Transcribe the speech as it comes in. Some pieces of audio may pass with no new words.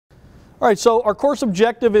All right, so our course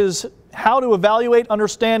objective is how to evaluate,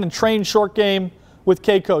 understand, and train short game with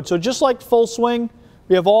K-Coach. So just like full swing,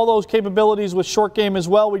 we have all those capabilities with short game as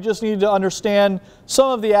well. We just need to understand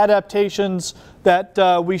some of the adaptations that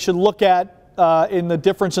we should look at in the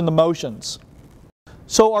difference in the motions.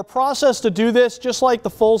 So our process to do this, just like the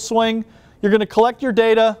full swing, you're going to collect your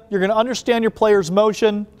data, you're going to understand your player's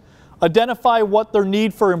motion, identify what their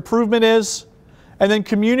need for improvement is, and then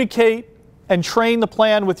communicate and train the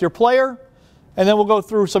plan with your player, and then we'll go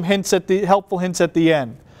through some hints at the helpful hints at the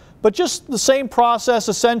end. But just the same process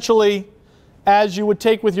essentially as you would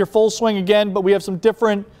take with your full swing again, but we have some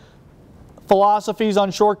different philosophies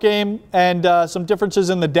on short game and some differences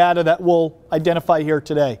in the data that we'll identify here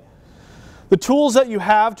today. The tools that you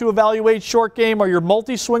have to evaluate short game are your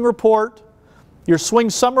multi-swing report, your swing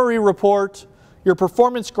summary report, your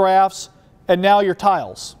performance graphs, and now your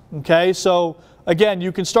tiles. Okay, so again,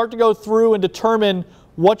 you can start to go through and determine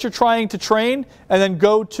what you're trying to train and then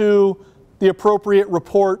go to the appropriate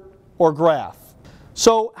report or graph.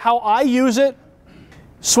 So how I use it,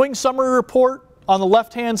 swing summary report on the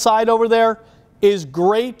left-hand side over there is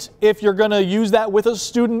great if you're going to use that with a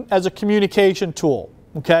student as a communication tool.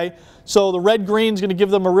 Okay, so the red-green is going to give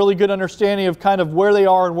them a really good understanding of kind of where they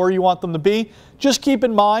are and where you want them to be. Just keep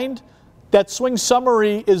in mind that swing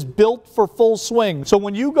summary is built for full swing. So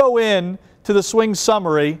when you go in to the swing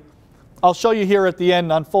summary, I'll show you here at the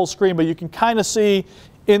end on full screen, but you can kind of see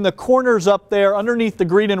in the corners up there underneath the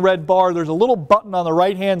green and red bar, there's a little button on the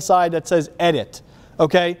right-hand side that says Edit.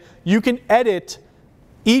 Okay, you can edit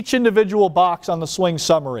each individual box on the swing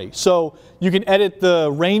summary. So you can edit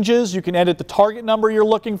the ranges, you can edit the target number you're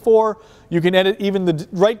looking for, you can edit even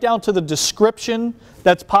right down to the description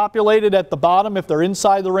that's populated at the bottom if they're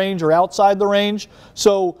inside the range or outside the range.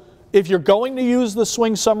 So if you're going to use the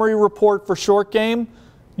swing summary report for short game,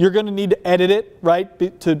 you're going to need to edit it,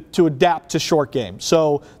 right, to adapt to short game.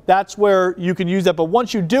 So that's where you can use that. But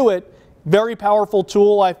once you do it, very powerful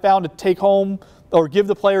tool I found to take home or give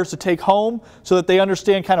the players to take home so that they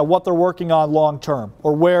understand kind of what they're working on long term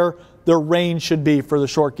or where their range should be for the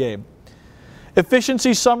short game.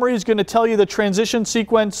 Efficiency summary is going to tell you the transition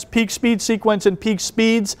sequence, peak speed sequence, and peak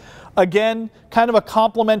speeds. Again, kind of a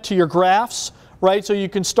complement to your graphs, right? So you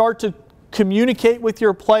can start to communicate with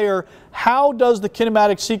your player, how does the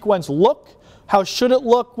kinematic sequence look? How should it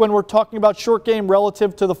look when we're talking about short game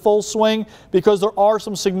relative to the full swing? Because there are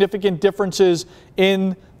some significant differences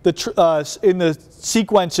in the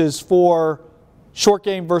sequences for short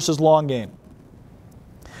game versus long game.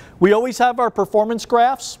 We always have our performance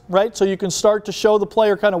graphs, right? So you can start to show the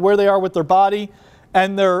player kind of where they are with their body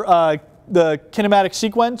and their the kinematic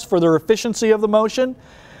sequence for their efficiency of the motion.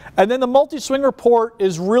 And then the multi-swing report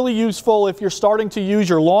is really useful if you're starting to use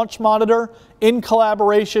your launch monitor in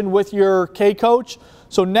collaboration with your K-Coach.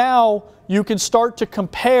 So now you can start to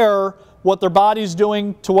compare what their body's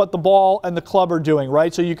doing to what the ball and the club are doing,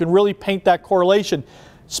 right? So you can really paint that correlation,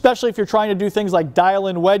 especially if you're trying to do things like dial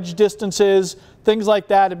in wedge distances, things like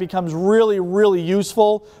that. It becomes really, really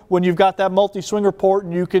useful when you've got that multi-swing report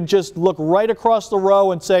and you can just look right across the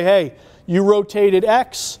row and say, hey, you rotated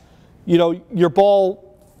X, you know, your ball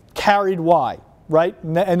carried Y, right?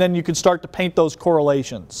 And then you can start to paint those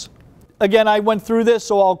correlations. Again, I went through this,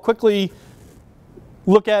 so I'll quickly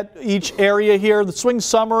look at each area here. The swing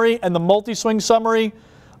summary and the multi-swing summary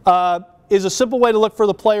is a simple way to look for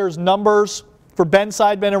the player's numbers for bend,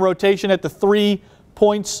 side bend, and rotation at the 3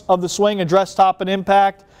 points of the swing, address, top, and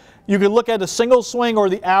impact. You can look at a single swing or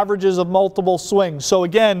the averages of multiple swings. So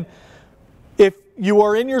again, if you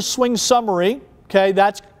are in your swing summary, okay,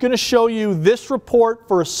 that's going to show you this report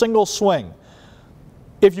for a single swing.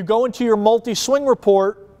 If you go into your multi-swing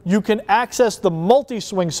report, you can access the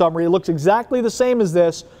multi-swing summary. It looks exactly the same as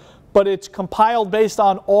this, but it's compiled based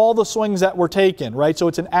on all the swings that were taken, right? So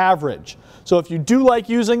it's an average. So if you do like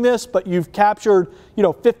using this, but you've captured,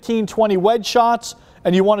 15, 20 wedge shots,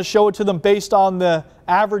 and you want to show it to them based on the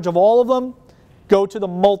average of all of them, go to the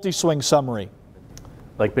multi-swing summary.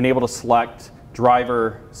 Like being able to select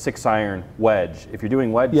driver, 6-iron, wedge. If you're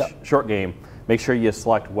doing wedge short game, make sure you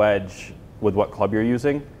select wedge with what club you're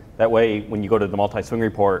using. That way, when you go to the multi-swing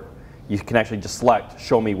report, you can actually just select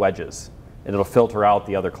show me wedges. And it'll filter out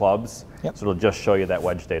the other clubs, so it'll just show you that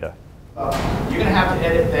wedge data. You're going to have to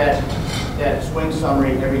edit that swing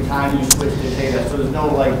summary every time you switch the data, so there's no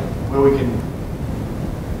like where we can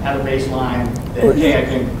have a baseline that, hey, I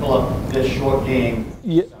can pull up this short game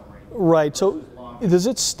summary. Right, so does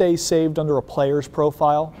it stay saved under a player's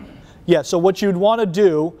profile? Yeah, so what you'd want to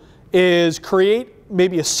do is create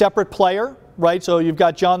maybe a separate player, right? So you've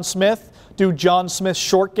got John Smith, do John Smith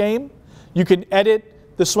short game. You can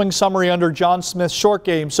edit the swing summary under John Smith's short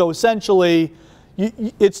game. So essentially,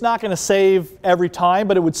 it's not going to save every time,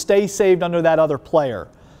 but it would stay saved under that other player.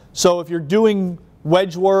 So if you're doing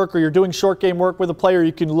wedge work or you're doing short game work with a player,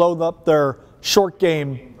 you can load up their short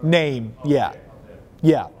game name. Yeah.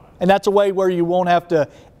 Yeah. And that's a way where you won't have to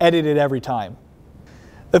edit it every time.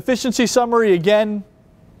 Efficiency summary, again,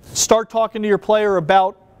 start talking to your player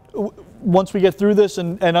about, once we get through this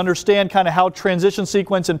and understand kind of how transition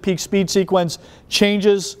sequence and peak speed sequence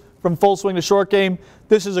changes from full swing to short game,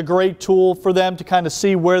 this is a great tool for them to kind of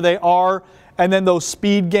see where they are, and then those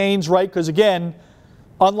speed gains, right? Because again,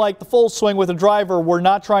 unlike the full swing with a driver, we're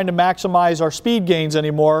not trying to maximize our speed gains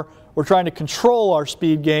anymore. We're trying to control our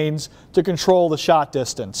speed gains to control the shot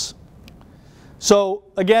distance. So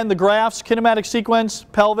again, the graphs, kinematic sequence,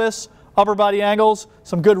 pelvis, upper body angles,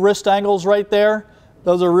 some good wrist angles right there.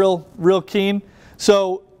 Those are real keen.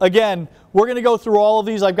 So again, we're going to go through all of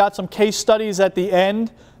these. I've got some case studies at the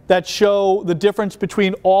end that show the difference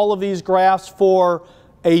between all of these graphs for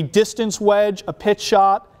a distance wedge, a pitch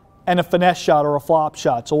shot, and a finesse shot or a flop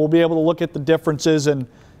shot. So we'll be able to look at the differences and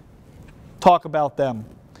talk about them.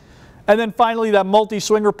 And then finally, that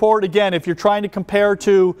multi-swing report. Again, if you're trying to compare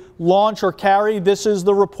to launch or carry, this is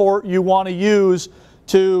the report you want to use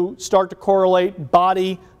to start to correlate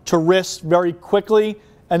body to wrist very quickly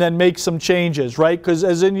and then make some changes, right? Because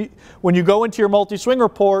when you go into your multi-swing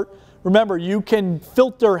report, remember, you can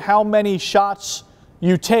filter how many shots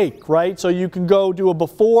you take, right? So you can go do a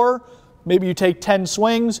before, maybe you take 10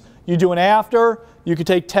 swings, you do an after, you can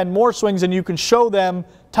take 10 more swings, and you can show them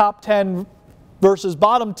top 10 versus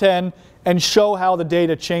bottom 10 and show how the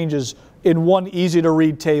data changes in one easy to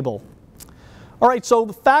read table. All right, so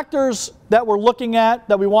the factors that we're looking at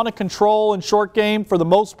that we want to control in short game for the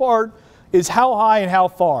most part is how high and how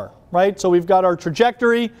far, right? So we've got our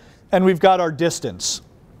trajectory and we've got our distance.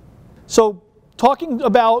 So talking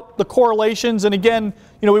about the correlations, and again,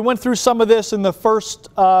 we went through some of this in the first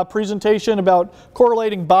presentation about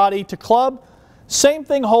correlating body to club. Same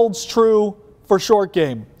thing holds true for short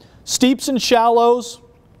game. Steeps and shallows,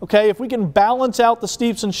 okay, if we can balance out the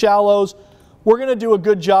steeps and shallows, we're going to do a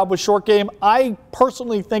good job with short game. I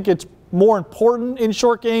personally think it's more important in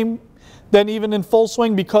short game than even in full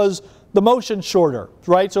swing because the motion's shorter,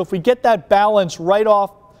 right? So if we get that balance right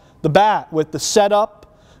off the bat with the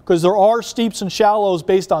setup, because there are steeps and shallows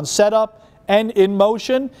based on setup and in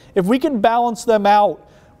motion, if we can balance them out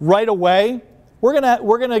right away, we're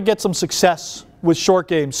gonna get some success with short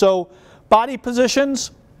game. So body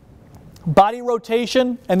positions, body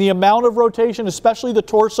rotation, and the amount of rotation, especially the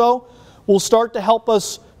torso, will start to help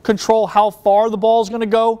us control how far the ball is going to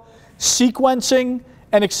go. Sequencing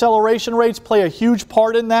and acceleration rates play a huge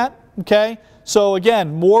part in that, okay? So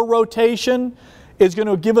again, more rotation is going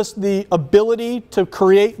to give us the ability to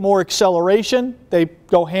create more acceleration. They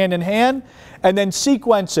go hand in hand. And then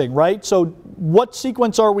sequencing, right? So what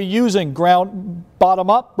sequence are we using? Ground,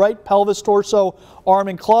 bottom up, right? Pelvis, torso, arm,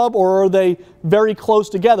 and club, or are they very close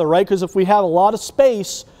together, right? Because if we have a lot of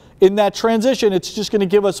space in that transition, it's just going to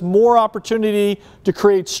give us more opportunity to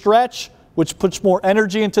create stretch, which puts more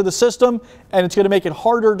energy into the system, and it's going to make it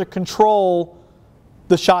harder to control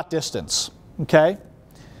the shot distance, okay?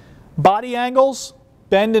 Body angles,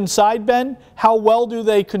 bend and side bend, how well do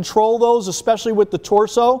they control those, especially with the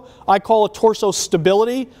torso? I call it torso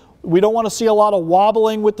stability. We don't want to see a lot of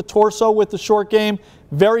wobbling with the torso with the short game.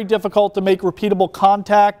 Very difficult to make repeatable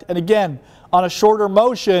contact. And again, on a shorter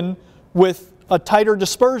motion with a tighter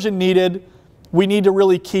dispersion needed, we need to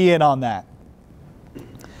really key in on that.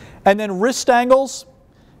 And then wrist angles,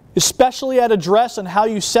 especially at address and how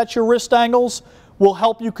you set your wrist angles, will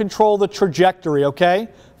help you control the trajectory, okay?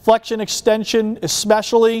 Flexion, extension,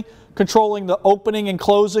 especially controlling the opening and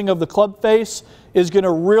closing of the club face, is going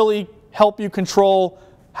to really help you control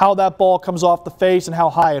how that ball comes off the face and how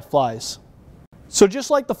high it flies. So just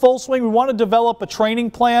like the full swing, we want to develop a training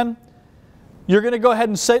plan. You're going to go ahead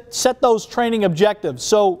and set those training objectives.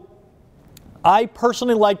 So I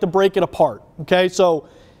personally like to break it apart, okay? So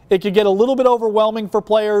it could get a little bit overwhelming for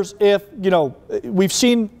players if, we've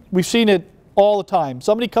seen it all the time.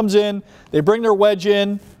 Somebody comes in, they bring their wedge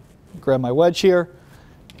in, grab my wedge here,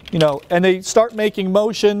 and they start making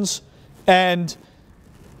motions, and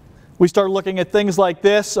we start looking at things like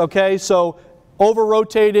this, okay? So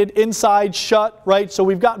over-rotated, inside shut, right? So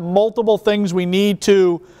we've got multiple things we need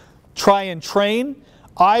to try and train.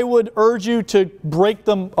 I would urge you to break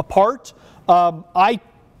them apart. I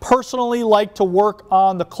personally like to work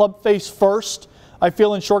on the club face first. I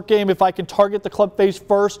feel in short game, if I can target the club face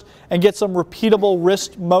first and get some repeatable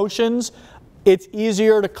wrist motions, it's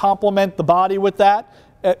easier to complement the body with that.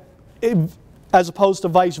 as opposed to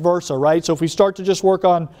vice versa, right? So if we start to just work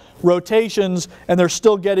on rotations and they're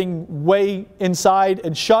still getting way inside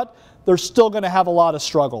and shut, they're still going to have a lot of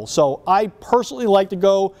struggle. So I personally like to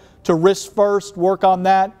go to wrist first, work on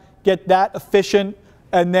that, get that efficient,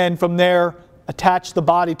 and then from there, attach the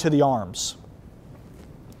body to the arms.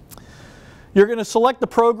 You're going to select the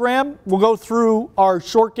program. We'll go through our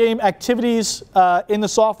short game activities in the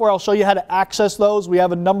software. I'll show you how to access those. We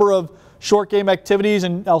have a number of short game activities,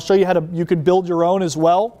 and I'll show you how you can build your own as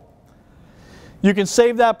well. You can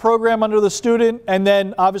save that program under the student and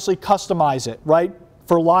then obviously customize it, right,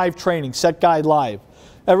 for live training, SetGuide Live.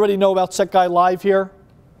 Everybody know about SetGuide Live here?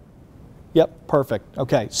 Yep, perfect.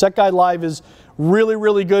 Okay, SetGuide Live is really,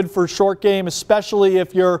 really good for short game, especially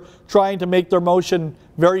if you're trying to make their motion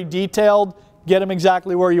very detailed. Get them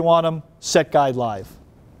exactly where you want them, SetGuide Live.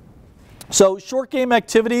 So short game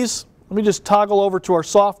activities, let me just toggle over to our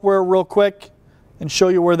software real quick and show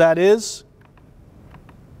you where that is.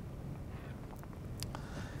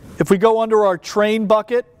 If we go under our train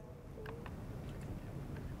bucket,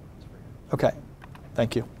 okay,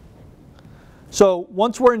 thank you. So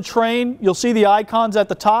once we're in train, you'll see the icons at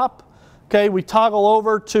the top. Okay, we toggle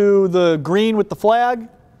over to the green with the flag,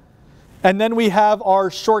 and then we have our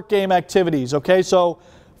short game activities. Okay, so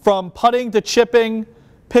from putting to chipping,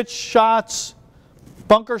 pitch shots,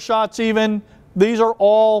 bunker shots even, these are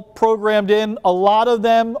all programmed in. A lot of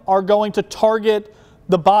them are going to target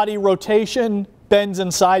the body rotation, bends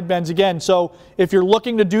and side bends again. So if you're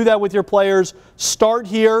looking to do that with your players, start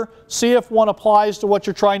here, see if one applies to what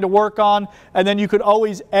you're trying to work on, and then you could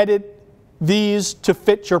always edit these to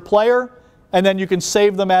fit your player, and then you can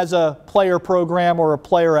save them as a player program or a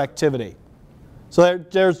player activity. So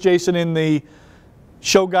there's Jason in the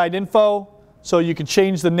show guide info. So you can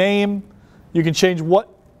change the name, you can change what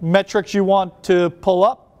metrics you want to pull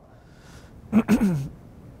up.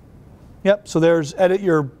 Yep, so there's edit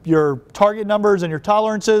your target numbers and your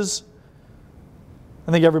tolerances.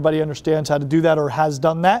 I think everybody understands how to do that or has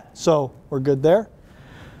done that, so we're good there.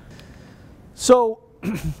 So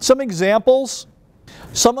some examples,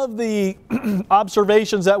 some of the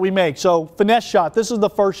observations that we make. So finesse shot, this is the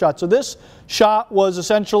first shot. So this shot was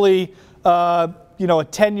essentially a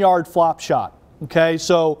 10-yard flop shot. Okay,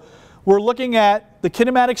 so we're looking at the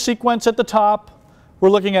kinematic sequence at the top. We're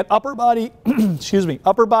looking at upper body, excuse me,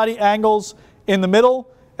 upper body angles in the middle,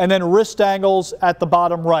 and then wrist angles at the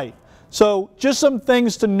bottom right. So just some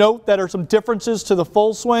things to note that are some differences to the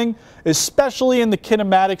full swing, especially in the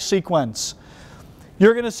kinematic sequence.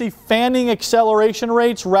 You're going to see fanning acceleration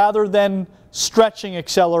rates rather than stretching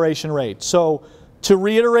acceleration rates. So to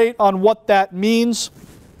reiterate on what that means,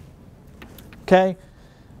 okay,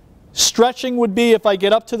 stretching would be if I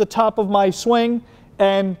get up to the top of my swing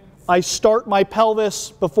and I start my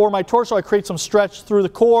pelvis before my torso, I create some stretch through the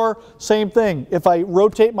core. Same thing. If I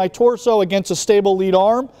rotate my torso against a stable lead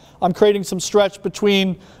arm, I'm creating some stretch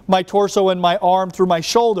between my torso and my arm through my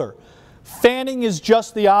shoulder. Fanning is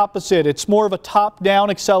just the opposite. It's more of a top-down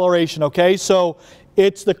acceleration, okay? So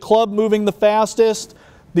it's the club moving the fastest,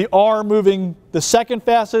 the arm moving the second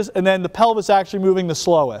fastest, and then the pelvis actually moving the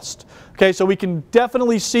slowest. Okay, so we can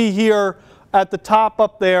definitely see here at the top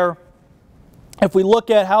up there, if we look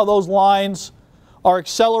at how those lines are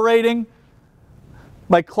accelerating,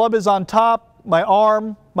 my club is on top, my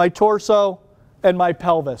arm, my torso, and my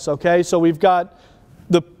pelvis, okay? So we've got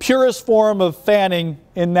the purest form of fanning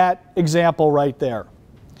in that example right there.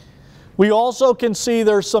 We also can see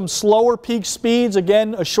there's some slower peak speeds.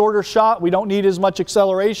 Again, a shorter shot, we don't need as much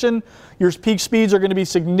acceleration. Your peak speeds are going to be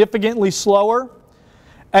significantly slower.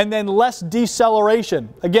 And then less deceleration.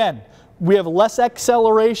 Again, we have less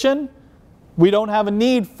acceleration. We don't have a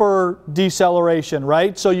need for deceleration,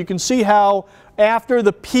 right? So you can see how after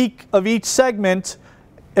the peak of each segment,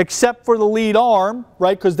 except for the lead arm,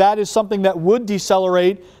 right, because that is something that would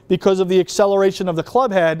decelerate because of the acceleration of the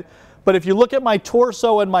club head. But if you look at my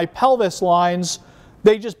torso and my pelvis lines,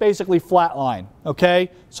 they just basically flatline,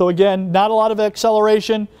 okay? So again, not a lot of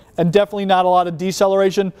acceleration and definitely not a lot of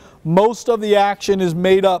deceleration. Most of the action is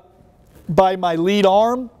made up by my lead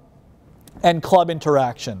arm and club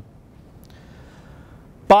interaction.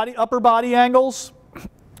 Upper body angles,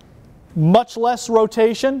 much less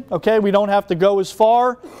rotation, okay? We don't have to go as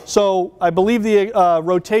far. So I believe the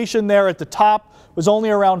rotation there at the top was only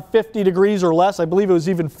around 50 degrees or less. I believe it was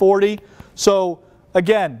even 40. So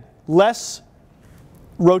again, less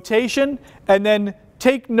rotation. And then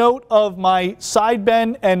take note of my side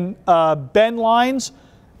bend and bend lines,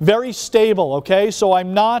 very stable, okay? So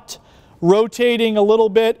I'm not rotating a little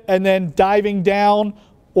bit and then diving down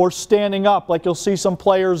or standing up like you'll see some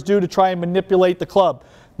players do to try and manipulate the club.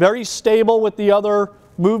 Very stable with the other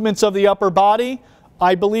movements of the upper body.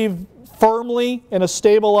 I believe firmly in a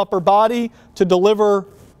stable upper body to deliver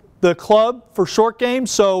the club for short game.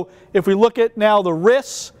 So if we look at now the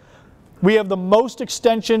wrists, we have the most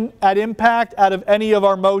extension at impact out of any of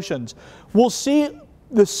our motions. We'll see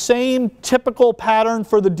the same typical pattern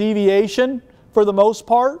for the deviation for the most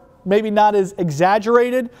part, maybe not as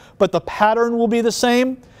exaggerated, but the pattern will be the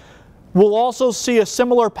same. We'll also see a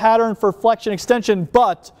similar pattern for flexion extension,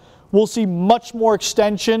 but we'll see much more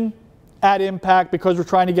extension at impact because we're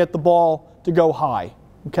trying to get the ball to go high.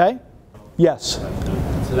 Okay? Yes?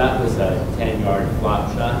 So that was a 10-yard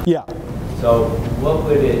flop shot? Yeah. So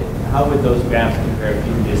how would those graphs compare if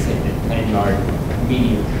you just hit the 10-yard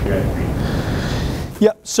medium trajectory?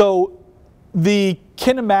 Yep, so the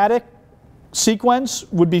kinematic sequence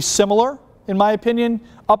would be similar, in my opinion.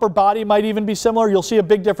 Upper body might even be similar. You'll see a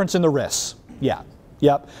big difference in the wrists. Yeah,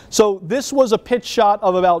 yep. So this was a pitch shot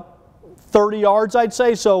of about 30 yards, I'd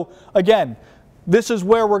say. So again, this is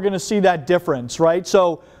where we're going to see that difference, right?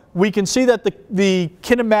 So we can see that the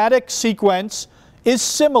kinematic sequence is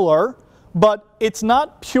similar, but it's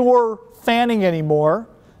not pure fanning anymore.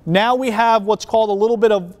 Now we have what's called a little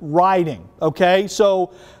bit of riding, okay?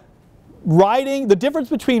 So riding, the difference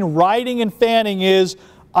between riding and fanning is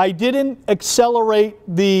I didn't accelerate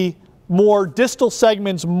the more distal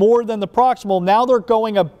segments more than the proximal. Now they're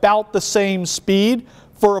going about the same speed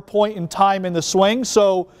for a point in time in the swing.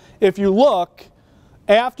 So if you look,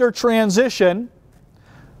 after transition,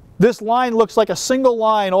 this line looks like a single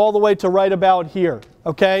line all the way to right about here,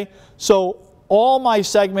 okay? So all my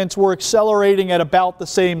segments were accelerating at about the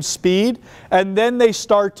same speed, and then they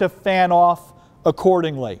start to fan off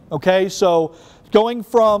accordingly, okay? So going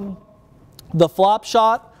from the flop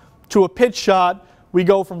shot to a pitch shot, we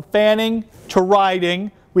go from fanning to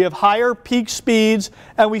riding. We have higher peak speeds,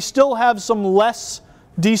 and we still have some less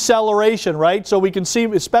deceleration, right? So we can see,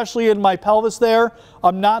 especially in my pelvis there,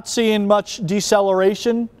 I'm not seeing much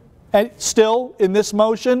deceleration still in this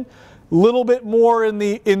motion. A little bit more in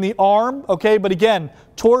the arm, okay? But again,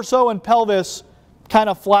 torso and pelvis kind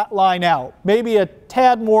of flat line out. Maybe a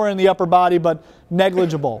tad more in the upper body, but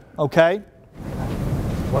negligible, okay?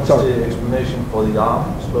 What's the explanation for the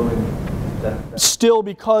arm slowing down? Still,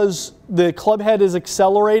 because the club head is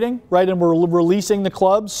accelerating, right, and we're releasing the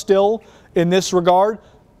club still in this regard,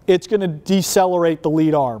 it's going to decelerate the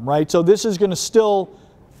lead arm, right? So this is going to still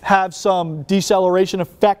have some deceleration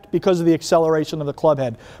effect because of the acceleration of the club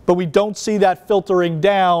head. But we don't see that filtering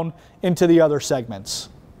down into the other segments.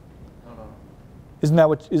 Is that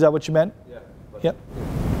what you meant? Yeah. Yep.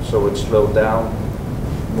 So it slowed down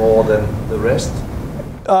more than the rest?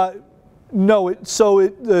 No,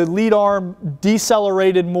 the lead arm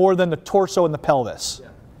decelerated more than the torso and the pelvis.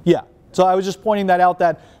 Yeah. So I was just pointing that out,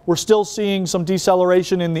 that we're still seeing some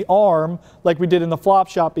deceleration in the arm like we did in the flop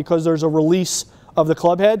shot because there's a release of the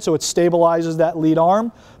club head, so it stabilizes that lead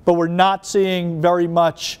arm, but we're not seeing very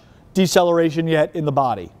much deceleration yet in the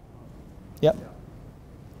body. Yep.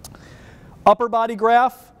 Upper body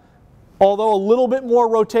graph, although a little bit more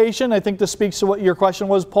rotation, I think this speaks to what your question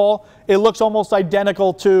was, Paul, it looks almost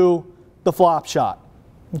identical to the flop shot,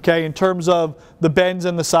 okay, in terms of the bends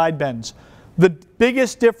and the side bends. The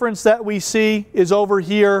biggest difference that we see is over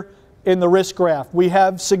here in the wrist graph. We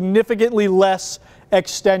have significantly less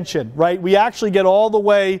extension, right? We actually get all the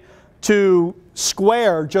way to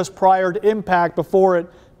square just prior to impact before it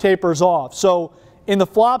tapers off. So in the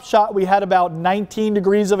flop shot, we had about 19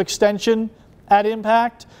 degrees of extension at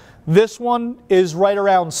impact. This one is right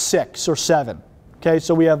around 6 or 7. Okay,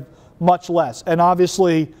 so we have much less. And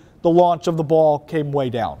obviously, the launch of the ball came way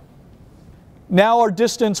down. Now our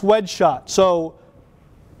distance wedge shot. So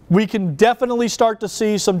we can definitely start to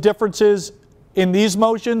see some differences in these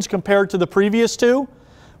motions compared to the previous two.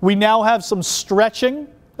 We now have some stretching,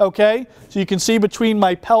 okay? So you can see between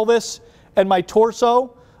my pelvis and my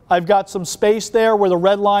torso, I've got some space there where the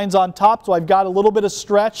red line's on top, so I've got a little bit of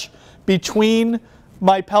stretch between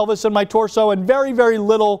my pelvis and my torso, and very, very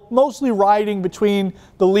little, mostly riding between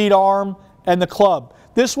the lead arm and the club.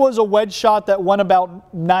 This was a wedge shot that went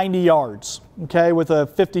about 90 yards, okay, with a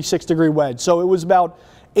 56-degree wedge. So it was about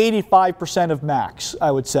 85% of max,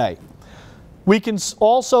 I would say. We can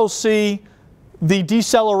also see the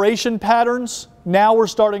deceleration patterns. Now we're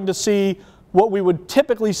starting to see what we would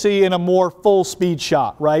typically see in a more full speed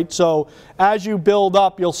shot, right? So as you build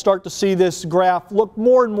up, you'll start to see this graph look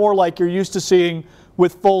more and more like you're used to seeing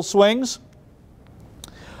with full swings.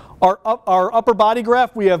 Our upper body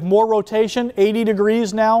graph, we have more rotation, 80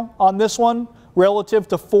 degrees now on this one, relative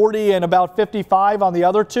to 40 and about 55 on the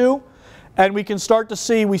other two. And we can start to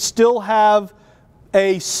see we still have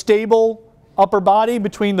a stable upper body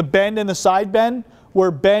between the bend and the side bend.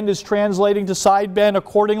 where bend is translating to side bend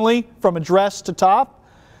accordingly from address to top.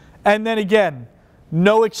 And then again,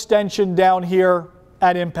 no extension down here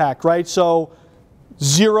at impact, right? So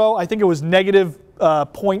 0, I think it was negative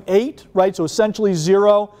 0.8, right? So essentially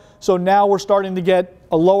 0. So now we're starting to get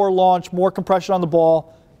a lower launch, more compression on the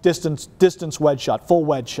ball, distance wedge shot, full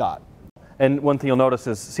wedge shot. And one thing you'll notice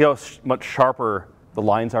is, see how much sharper the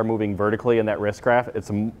lines are moving vertically in that wrist graph? It's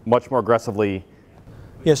much more aggressively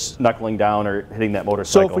knuckling down or hitting that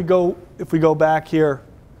motorcycle. So if we go back here,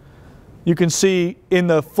 you can see in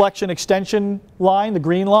the flexion extension line, the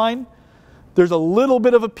green line, there's a little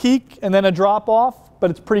bit of a peak and then a drop off,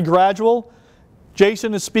 but it's pretty gradual.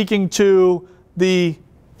 Jason is speaking to the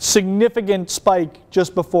significant spike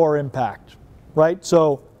just before impact, right?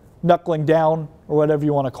 So knuckling down or whatever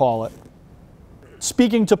you want to call it.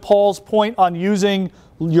 Speaking to Paul's point on using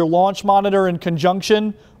your launch monitor in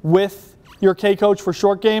conjunction with your K-Coach for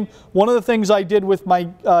short game, one of the things I did with my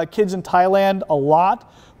kids in Thailand a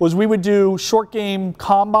lot was we would do short game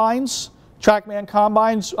combines, TrackMan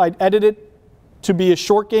combines. I'd edit it to be a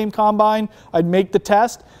short game combine. I'd make the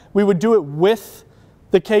test. We would do it with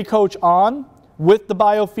the K-Coach on, with the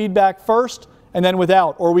biofeedback first, and then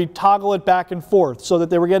without, or we toggle it back and forth so that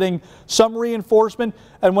they were getting some reinforcement.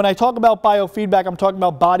 And when I talk about biofeedback, I'm talking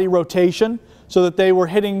about body rotation, so that they were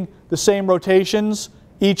hitting the same rotations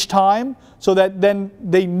each time, so that then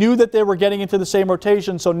they knew that they were getting into the same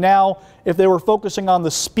rotation. So now, if they were focusing on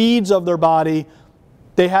the speeds of their body,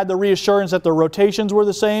 they had the reassurance that their rotations were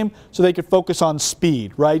the same, so they could focus on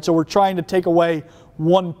speed, right? So we're trying to take away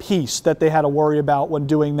one piece that they had to worry about when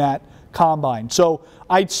doing that combine. So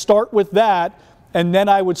I'd start with that, and then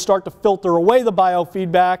I would start to filter away the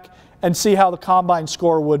biofeedback and see how the combine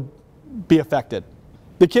score would be affected.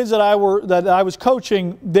 The kids that I was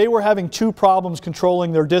coaching, they were having two problems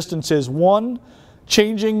controlling their distances. One,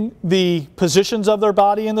 changing the positions of their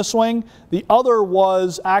body in the swing. The other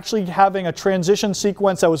was actually having a transition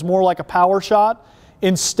sequence that was more like a power shot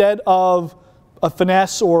instead of a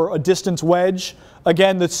finesse or a distance wedge.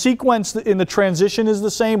 Again, the sequence in the transition is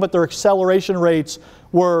the same, but their acceleration rates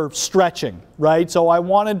were stretching, right? So I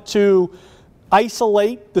wanted to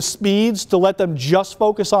isolate the speeds to let them just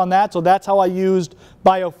focus on that. So that's how I used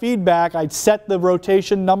biofeedback. I'd set the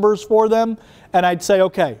rotation numbers for them, and I'd say,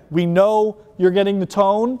 okay, we know you're getting the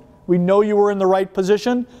tone. We know you were in the right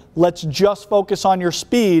position. Let's just focus on your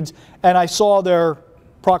speeds. And I saw their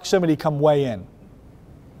proximity come way in.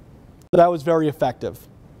 So that was very effective.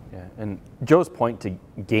 Yeah, and Joe's point to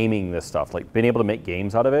gaming this stuff, like being able to make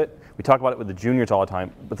games out of it, we talk about it with the juniors all the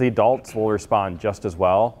time, but the adults will respond just as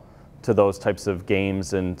well to those types of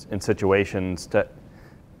games and situations.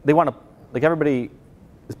 They want to, like, everybody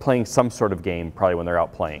is playing some sort of game probably when they're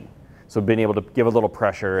out playing. So being able to give a little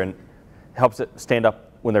pressure and helps it stand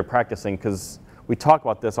up when they're practicing, because we talk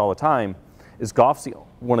about this all the time, is golf's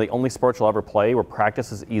one of the only sports you'll ever play where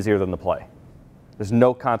practice is easier than the play. There's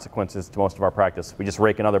no consequences to most of our practice. We just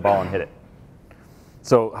rake another ball and hit it.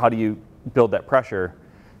 So how do you build that pressure?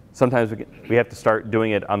 Sometimes we have to start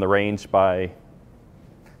doing it on the range by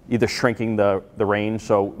either shrinking the range,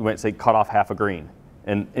 so we might say cut off half a green,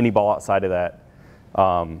 and any ball outside of that.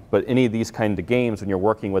 But any of these kind of games, when you're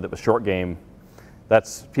working with it with short game,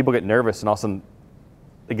 people get nervous, and all of a sudden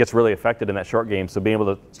it gets really affected in that short game. So being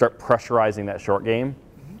able to start pressurizing that short game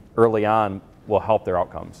early on will help their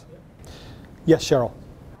outcomes. Yes, Cheryl.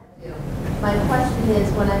 My question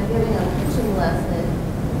is, when I'm giving a pitching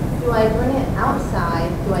lesson, do I bring it outside?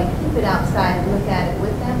 Do I keep it outside and look at it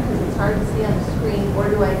with them because it's hard to see on the screen, or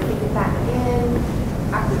do I take it back in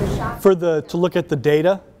after the shot? To look at the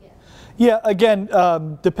data? Yeah, again,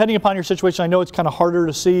 depending upon your situation, I know it's kind of harder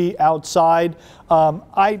to see outside.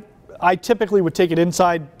 I typically would take it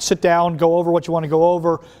inside, sit down, go over what you want to go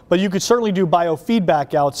over, but you could certainly do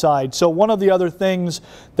biofeedback outside. So one of the other things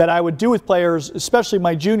that I would do with players, especially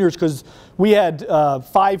my juniors, because we had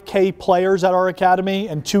 5K players at our academy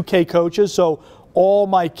and 2K coaches, so all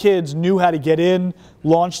my kids knew how to get in,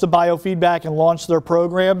 launch the biofeedback, and launch their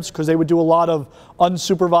programs, because they would do a lot of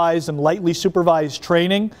unsupervised and lightly supervised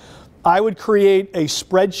training. I would create a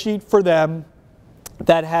spreadsheet for them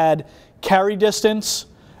that had carry distance,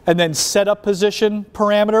 and then setup position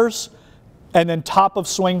parameters, and then top of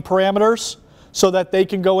swing parameters, so that they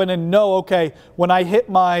can go in and know, okay, when I hit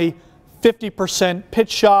my 50% pitch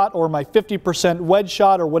shot or my 50% wedge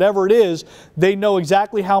shot or whatever it is, they know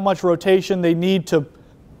exactly how much rotation they need to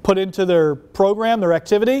put into their program, their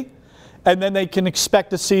activity, and then they can expect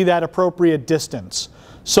to see that appropriate distance.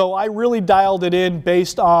 So I really dialed it in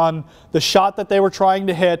based on the shot that they were trying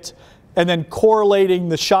to hit, and then correlating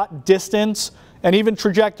the shot distance and even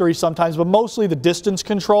trajectory sometimes, but mostly the distance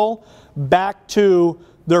control back to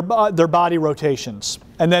their body rotations.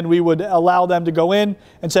 And then we would allow them to go in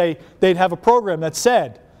and say they'd have a program that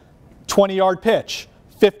said 20-yard pitch,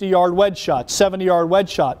 50-yard wedge shot, 70-yard wedge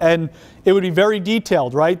shot, and it would be very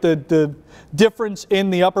detailed, right? The difference in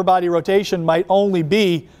the upper body rotation might only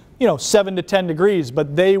be, 7 to 10 degrees,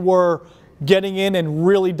 but they were getting in and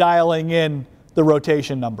really dialing in the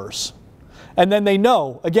rotation numbers. And then they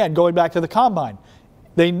know, again, going back to the combine,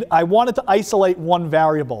 I wanted to isolate one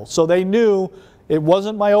variable. So they knew it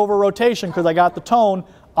wasn't my over rotation because I got the tone.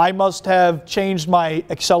 I must have changed my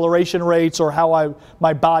acceleration rates or how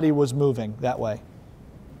my body was moving that way.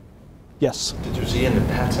 Yes? Did you see any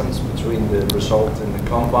patterns between the result in the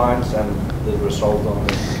combines and the result on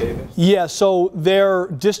the K-Base? Yeah, so their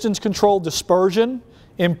distance control dispersion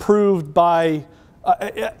improved by,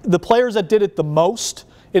 the players that did it the most,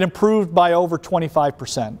 it improved by over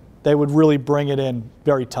 25%. They would really bring it in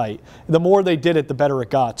very tight. The more they did it, the better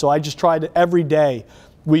it got. So I just tried it every day.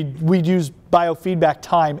 We'd use biofeedback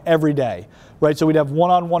time every day, right? So we'd have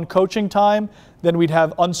one-on-one coaching time, then we'd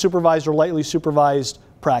have unsupervised or lightly supervised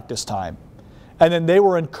practice time. And then they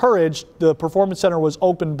were encouraged, the Performance Center was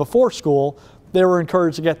open before school, they were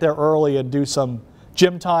encouraged to get there early and do some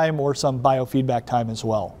gym time or some biofeedback time as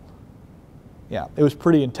well. Yeah, it was a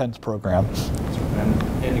pretty intense program.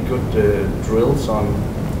 And any good drills on,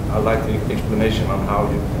 I like the explanation on how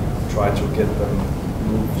you try to get them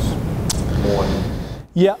moves more.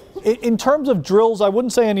 Yeah, in terms of drills, I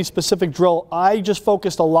wouldn't say any specific drill. I just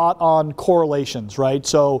focused a lot on correlations, right?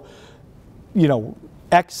 So,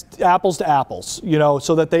 apples to apples,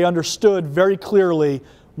 so that they understood very clearly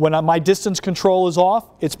when my distance control is off,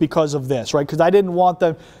 it's because of this, right? Because I didn't want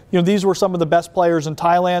them, these were some of the best players in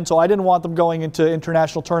Thailand, so I didn't want them going into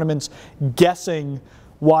international tournaments guessing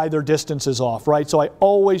why their distance is off, right? So I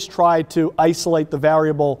always try to isolate the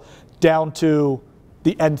variable down to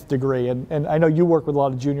the nth degree. And I know you work with a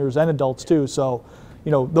lot of juniors and adults too, so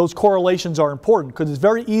those correlations are important because it's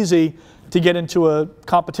very easy to get into a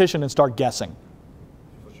competition and start guessing.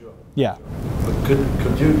 For sure. Yeah. But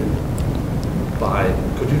could you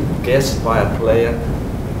guess by a player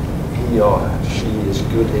he or she is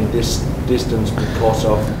good in this distance because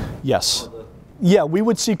of? Yes. Yeah, we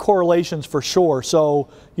would see correlations for sure. So,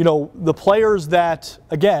 the players that,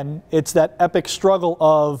 again, it's that epic struggle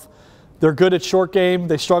of they're good at short game,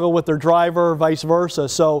 they struggle with their driver, vice versa.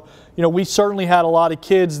 So, we certainly had a lot of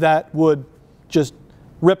kids that would just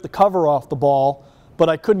rip the cover off the ball, but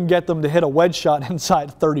I couldn't get them to hit a wedge shot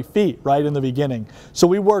inside 30 feet right in the beginning. So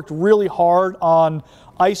we worked really hard on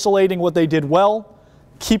isolating what they did well,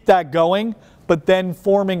 keep that going, but then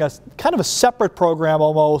forming a kind of a separate program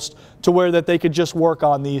almost to where that they could just work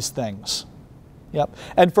on these things. Yep.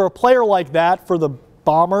 And for a player like that, for the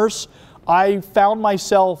Bombers, I found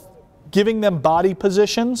myself giving them body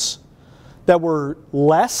positions that were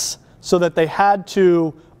less so that they had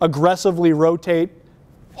to aggressively rotate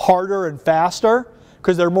harder and faster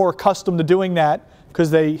because they're more accustomed to doing that because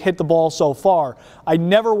they hit the ball so far. I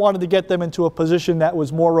never wanted to get them into a position that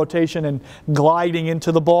was more rotation and gliding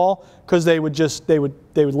into the ball because they would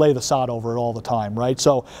lay the sod over it all the time, right?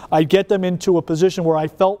 So I'd get them into a position where I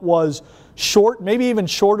felt was short, maybe even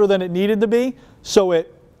shorter than it needed to be, so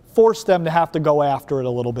it forced them to have to go after it a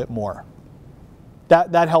little bit more.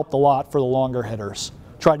 That helped a lot for the longer hitters,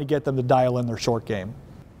 trying to get them to dial in their short game.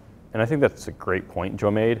 And I think that's a great point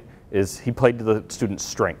Joe made, is he played to the student's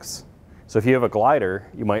strengths. So if you have a glider,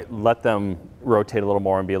 you might let them rotate a little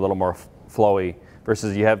more and be a little more flowy,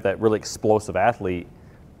 versus you have that really explosive athlete.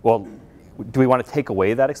 Well, do we want to take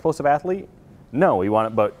away that explosive athlete? No, we want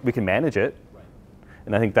it, but we can manage it. Right.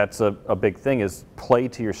 And I think that's a big thing, is play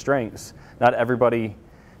to your strengths. Not everybody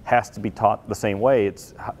has to be taught the same way.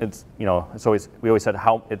 It's always, we always said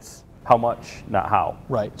it's how much, not how.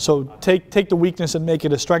 Right. So take the weakness and make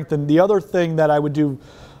it a strength. And the other thing that I would do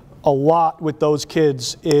a lot with those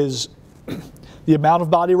kids is the amount of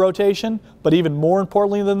body rotation, but even more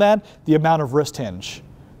importantly than that, the amount of wrist hinge,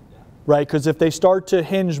 right? Because if they start to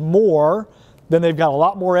hinge more, then they've got a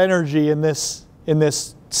lot more energy in this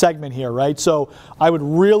segment here, right? So I would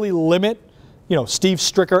really limit, Steve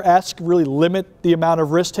Stricker-esque, really limit the amount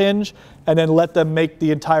of wrist hinge and then let them make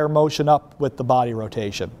the entire motion up with the body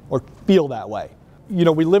rotation, or feel that way. We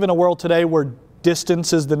live in a world today where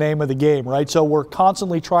distance is the name of the game, right? So we're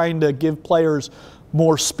constantly trying to give players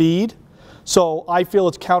more speed. So I feel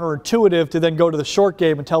it's counterintuitive to then go to the short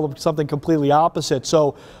game and tell them something completely opposite.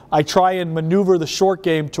 So I try and maneuver the short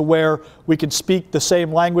game to where we can speak the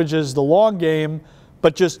same language as the long game,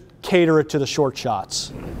 but just cater it to the short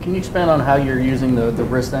shots. Can you expand on how you're using the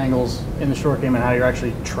wrist angles in the short game and how you're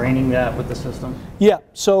actually training that with the system? Yeah,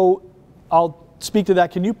 so I'll speak to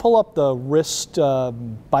that. Can you pull up the wrist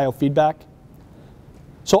biofeedback?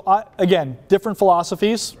 So again, different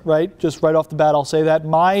philosophies, right? Just right off the bat, I'll say that.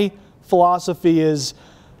 My philosophy is,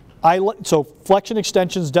 so flexion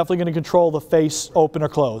extension is definitely going to control the face open or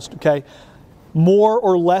closed, okay? More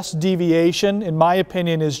or less deviation, in my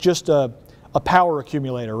opinion, is just a power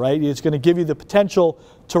accumulator, right? It's going to give you the potential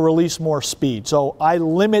to release more speed. So I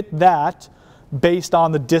limit that based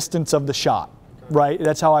on the distance of the shot, right?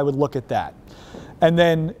 That's how I would look at that. And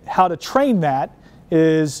then how to train that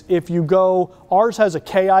is if you go, ours has a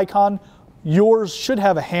K icon, yours should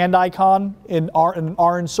have a hand icon in an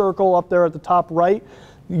orange circle up there at the top right.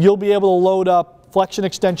 You'll be able to load up flexion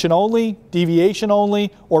extension only, deviation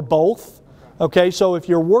only, or both. Okay, so if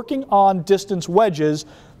you're working on distance wedges,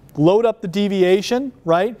 load up the deviation,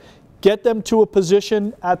 right? Get them to a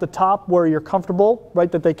position at the top where you're comfortable,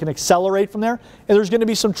 right, that they can accelerate from there. And there's going to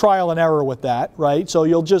be some trial and error with that, right? So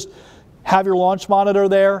you'll just have your launch monitor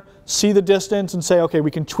there, see the distance, and say, okay,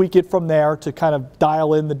 we can tweak it from there to kind of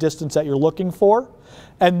dial in the distance that you're looking for.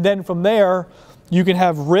 And then from there, you can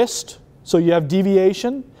have wrist, so you have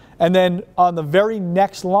deviation, and then on the very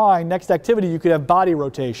next line, next activity, you could have body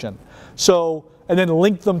rotation. So, and then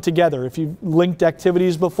link them together if you've linked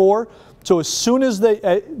activities before. So as soon as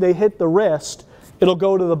they hit the wrist, it'll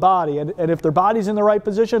go to the body. And if their body's in the right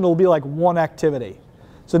position, it'll be like one activity.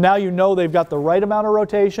 So now you know they've got the right amount of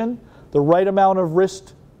rotation, the right amount of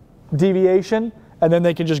wrist deviation, and then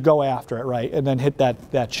they can just go after it, right? And then hit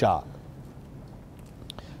that shot.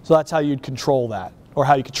 So that's how you'd control that, or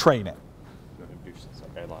how you could train it.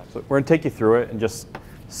 So we're going to take you through it and just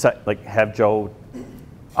have Joe,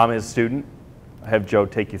 I'm his student, have Joe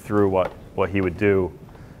take you through what he would do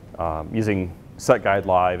using Set Guide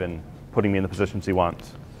Live and putting me in the positions he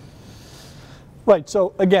wants. Right,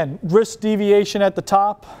 so again, wrist deviation at the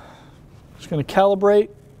top. Just going to calibrate.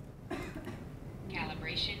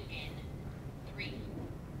 Calibration in 3,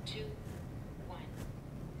 2, 1.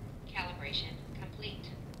 Calibration complete.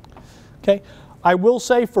 Okay, I will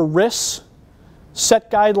say for wrists,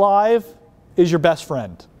 Set Guide Live is your best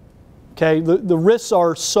friend. Okay, the wrists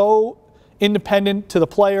are so independent to the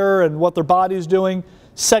player and what their body is doing.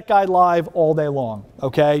 Set Guide Live all day long.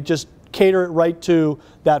 Okay, just cater it right to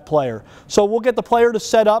that player. So we'll get the player to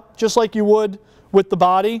set up just like you would with the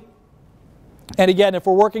body. And again, if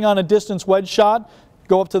we're working on a distance wedge shot,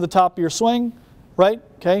 go up to the top of your swing, right?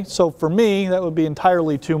 Okay, so for me, that would be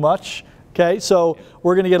entirely too much. Okay, so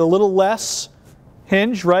we're going to get a little less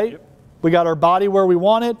hinge, right? Yep. We got our body where we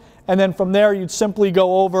want it, and then from there you'd simply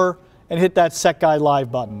go over and hit that Set Guide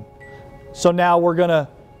Live button. So now we're going to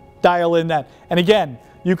dial in that. And again,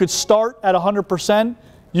 you could start at 100%.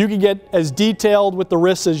 You can get as detailed with the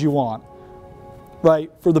wrists as you want,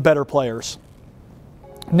 right, for the better players.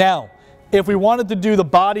 Now, if we wanted to do the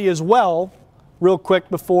body as well, real quick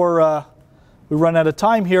before we run out of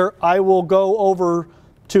time here, I will go over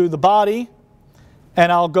to the body,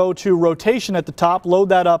 and I'll go to rotation at the top, load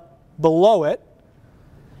that up below it.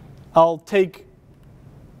 I'll take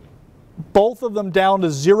both of them down to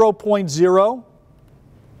 0.0.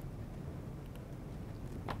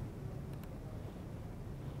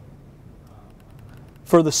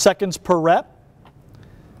 For the seconds per rep.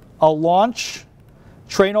 I'll launch,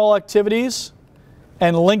 train all activities,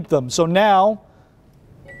 and link them. So now,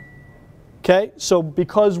 okay, so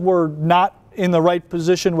because we're not in the right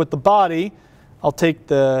position with the body, I'll take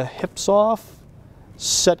the hips off,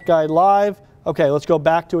 Set Guide Live. Okay, let's go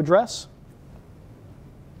back to address.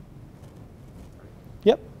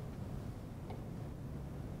 Yep.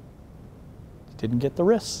 Didn't get the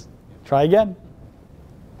wrists. Try again.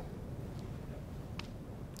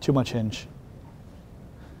 Too much hinge.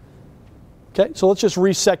 Okay, so let's just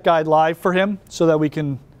reset Guide Live for him so that we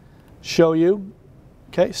can show you.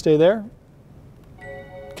 Okay, stay there.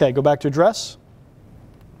 Okay, go back to address.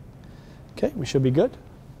 Okay, we should be good.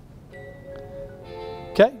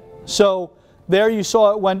 Okay, so there you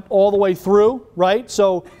saw it went all the way through, right?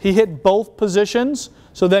 So he hit both positions,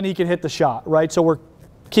 so then he can hit the shot, right? So we're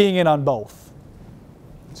keying in on both.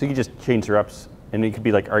 So you can just change the reps, and it could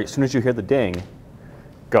be like, all right, as soon as you hear the ding,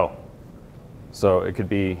 go. So it could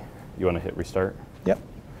be, you want to hit restart? Yep.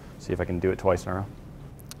 See if I can do it twice in a row.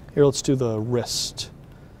 Here, let's do the wrist.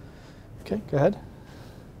 Okay, go ahead.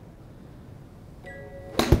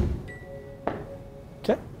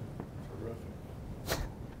 Okay.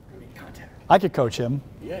 I could coach him.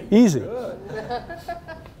 Yeah, easy.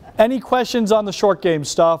 Any questions on the short game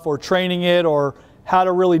stuff or training it or how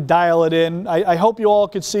to really dial it in. I hope you all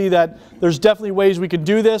could see that there's definitely ways we can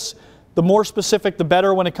do this. The more specific, the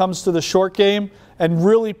better when it comes to the short game, and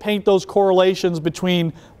really paint those correlations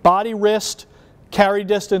between body, wrist, carry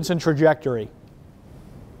distance, and trajectory.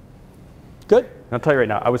 Good? I'll tell you right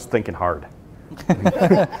now, I was thinking hard.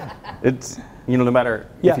 It's, you know, no matter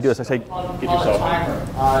Yes. if you do this, I say, get On a yourself.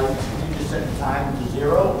 timer, you just set the time to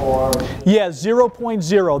 0 or? Yeah,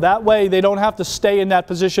 0.0. That way they don't have to stay in that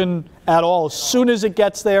position at all. As soon as it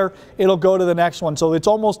gets there, it'll go to the next one. So it's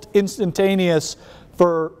almost instantaneous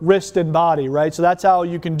for wrist and body, right? So that's how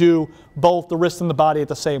you can do both the wrist and the body at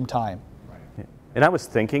the same time. And I was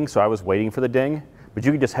thinking, so I was waiting for the ding, but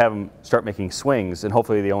you could just have them start making swings, and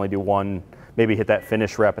hopefully they only do one, maybe hit that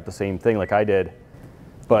finish rep at the same thing like I did.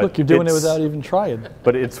 But Look, you're doing it without even trying.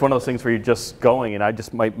 But it's one of those things where you're just going, and I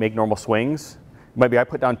just might make normal swings. Maybe I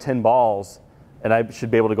put down 10 balls, and I should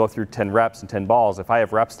be able to go through 10 reps and 10 balls. If I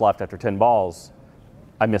have reps left after 10 balls,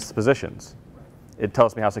 I miss the positions. It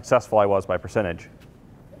tells me how successful I was by percentage.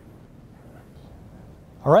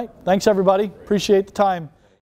 All right, thanks everybody. Appreciate the time.